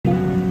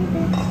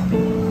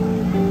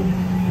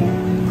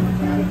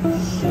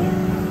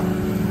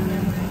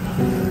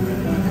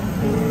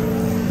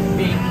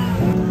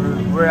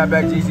at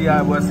Baekjeezie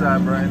at West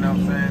Side, bro. You know what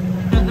I'm saying?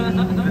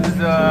 This is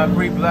a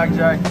free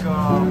blackjack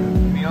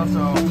meal,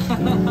 so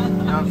you know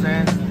what I'm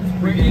saying?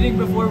 We're eating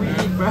before we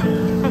eat, bro.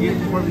 Eating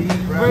before we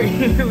eat, bro.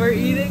 We're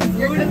eating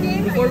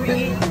food before we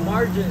eat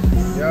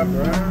margins. Yeah,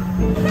 bro.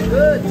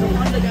 Good. So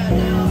on the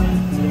goddamn.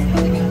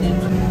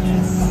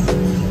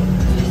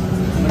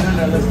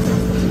 Banana, listen.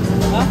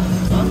 Huh?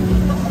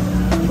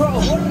 Bro,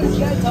 what are this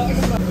guy talking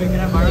about? Can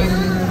I borrow it?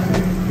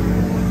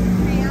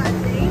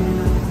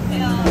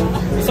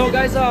 So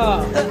guys,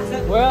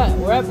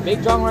 we're at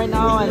Big Jong right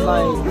now, and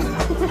like,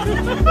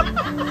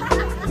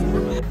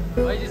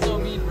 why is you so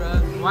mean, bro?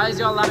 Why is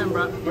y'all laughing,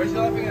 bro? We're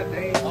still laughing at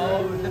Dane.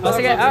 Oh,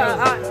 sige,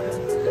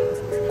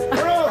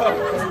 Bro!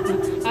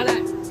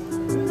 Alright.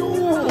 No!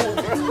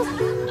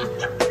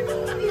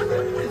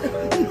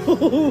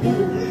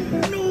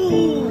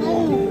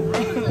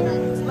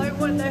 Like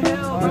what the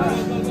hell, bro?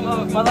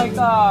 But like,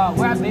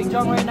 we're at Big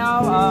Jong right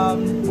now.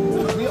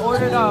 We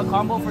ordered a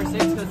combo for 6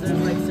 because there's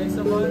like 6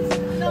 of us.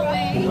 No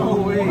way. No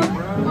way, bro.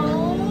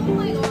 Oh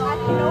my god. I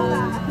didn't know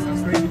that.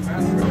 That's crazy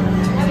fast, bro.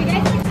 Have you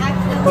guys like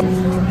accidentally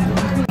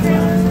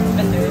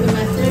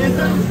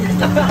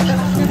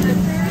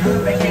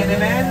Bacon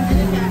man.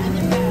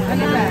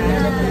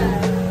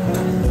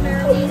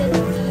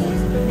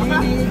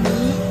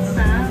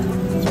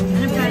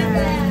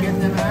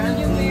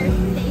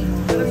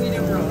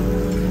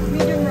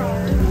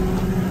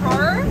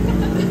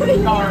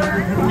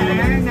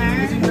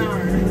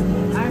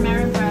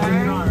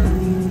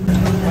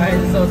 Why is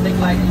it so thick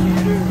like you?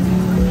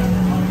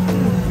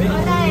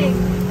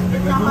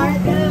 It's a hard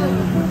move.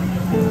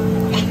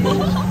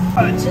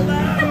 Chill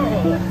out.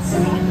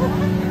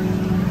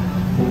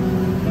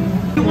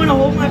 You wanna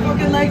hold my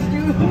fucking legs,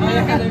 dude?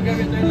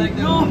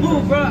 No,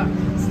 bro.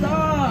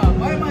 Stop.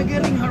 Why am I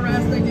getting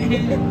harassed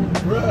again?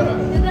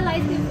 Bruh. Do the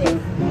lights in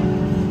face.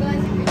 The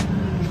lights in face.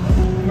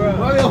 Bro.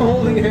 Why are you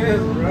holding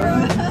hands, bro?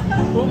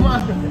 Oh my.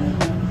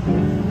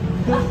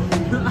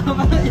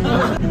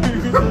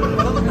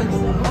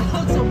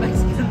 I'm so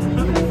Mexican.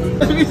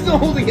 He's still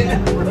holding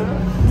hands, bro.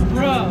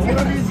 Bro,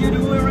 what are you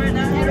doing right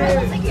now? Everyone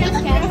looks like he has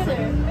cancer.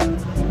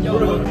 Yo.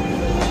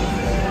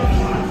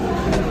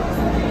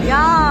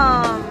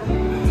 Yum.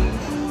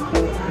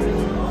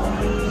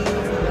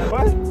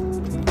 What?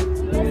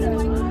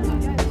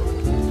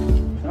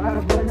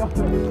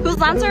 Whose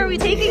Lancer are we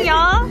taking,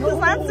 y'all? Whose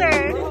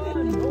Lancer?